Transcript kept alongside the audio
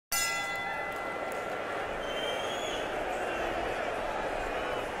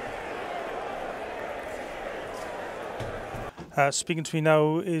Speaking to me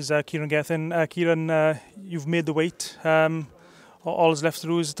now is KIERAN Gething. KIERAN, you've made the weight. All is left to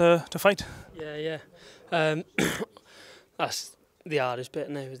do is to fight. Yeah. That's the hardest bit,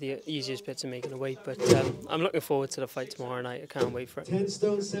 and it was the easiest bit to making the weight. But I'm looking forward to the fight tomorrow night. I can't wait for it.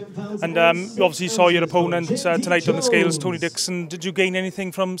 And you obviously saw your opponent tonight on the scales, Tony Dixon. Did you gain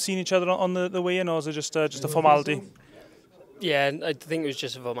anything from seeing each other on the weigh-in, or is it just a formality? Yeah, I think it was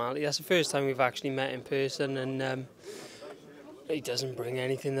just a formality. That's the first time we've actually met in person, and he doesn't bring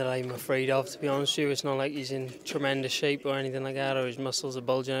anything that I'm afraid of, to be honest with you. It's not like he's in tremendous shape or anything like that, or his muscles are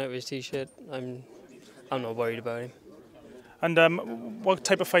bulging out of his t-shirt. I'm not worried about him. And what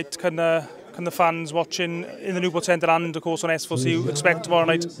type of fight can the fans watching in the Newport Centre and of course on S4C expect tomorrow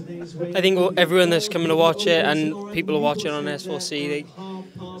night? I think everyone that's coming to watch it and people who are watching on S4C,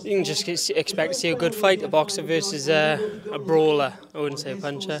 you can just expect to see a good fight, a boxer versus a brawler. I wouldn't say a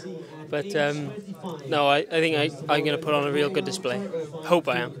puncher, but no, I think I'm going to put on a real good display. Hope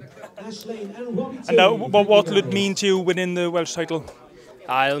I am. And what will it mean to you winning the Welsh title?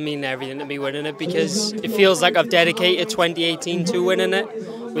 It'll mean everything to me winning it, because it feels like I've dedicated 2018 to winning it,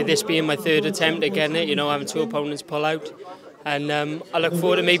 with this being my third attempt at getting it, having two opponents pull out. And I look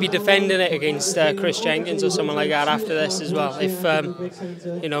forward to maybe defending it against Chris Jenkins or someone like that after this as well, if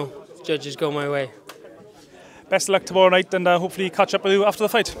judges go my way. Best of luck tomorrow night, and hopefully catch up with you after the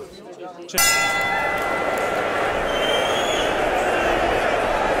fight. Cheers.